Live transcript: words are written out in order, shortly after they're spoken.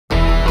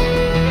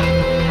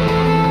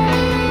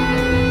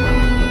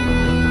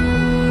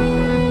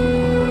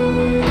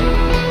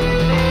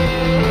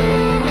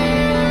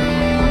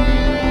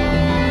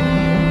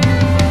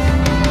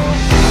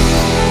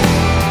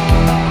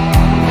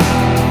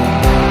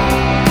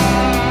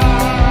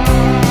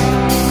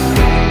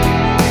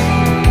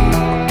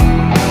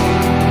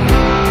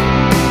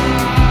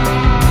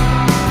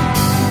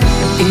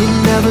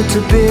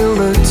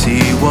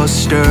irritability was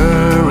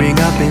stirring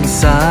up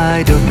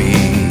inside of me.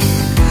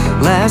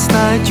 Last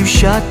night you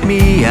shut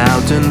me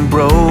out and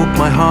broke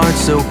my heart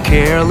so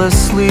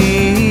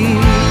carelessly.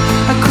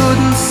 I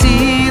couldn't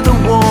see the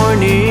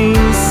warning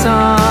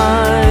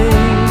signs.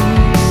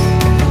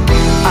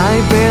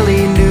 I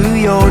barely knew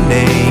your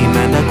name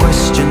and I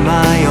questioned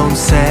my own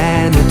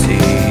sanity.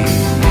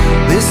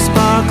 This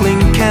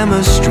sparkling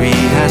chemistry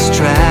has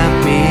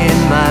trapped me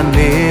in my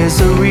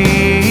misery.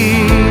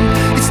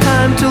 It's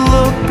time to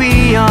look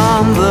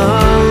beyond the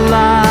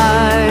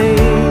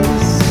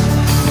lies.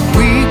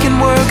 We can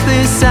work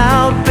this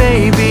out,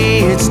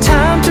 baby. It's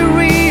time to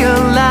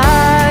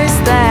realize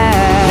that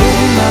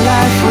living my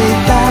life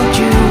without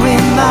you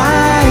in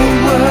my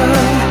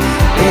world,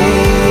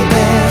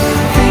 baby.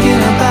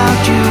 Thinking about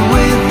you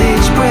with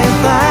each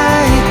breath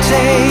I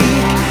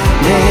take,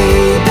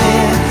 baby.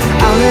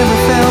 I've never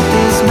felt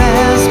this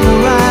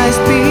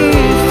mesmerized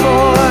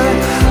before.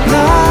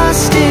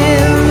 Lost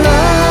in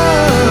love.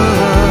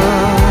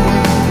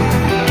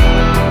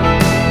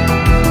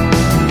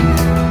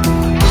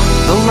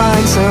 The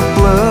lines are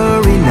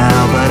blurry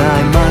now, but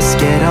I must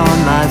get on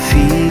my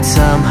feet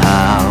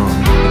somehow.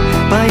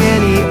 By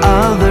any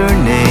other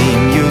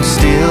name, you'd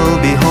still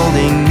be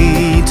holding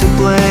me to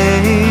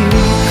blame.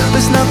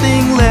 There's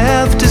nothing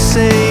left to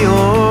say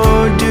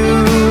or do.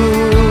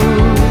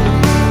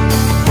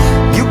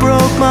 You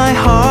broke my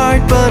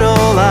heart, but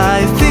all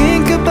I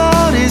think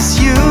about is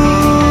you.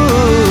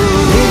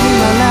 Living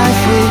my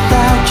life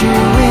without you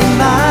in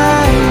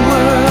my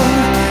world,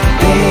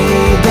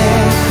 baby.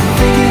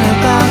 Thinking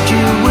about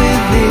you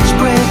with each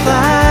breath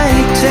I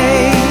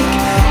take,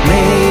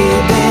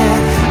 maybe.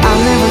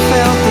 I've never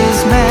felt this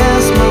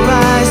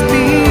mesmerized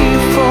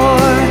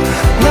before.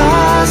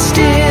 Lost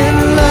in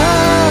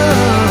love.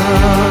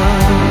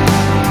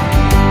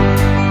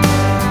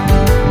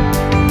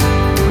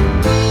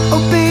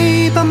 Oh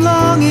babe, I'm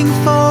longing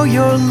for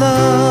your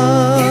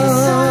love.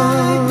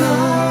 Inside my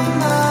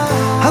mind.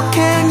 How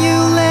can you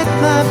let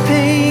my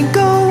pain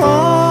go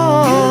on?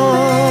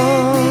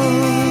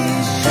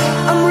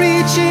 I'm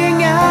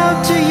reaching out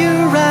to you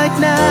right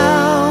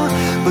now,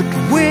 but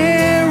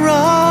where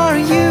are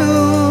you?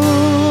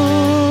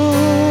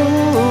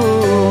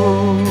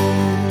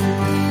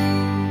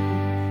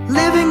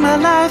 Living my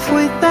life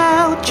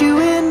without you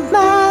in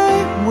my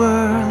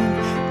world,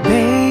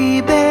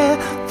 baby.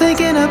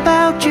 Thinking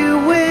about you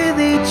with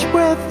each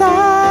breath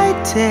I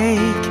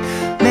take.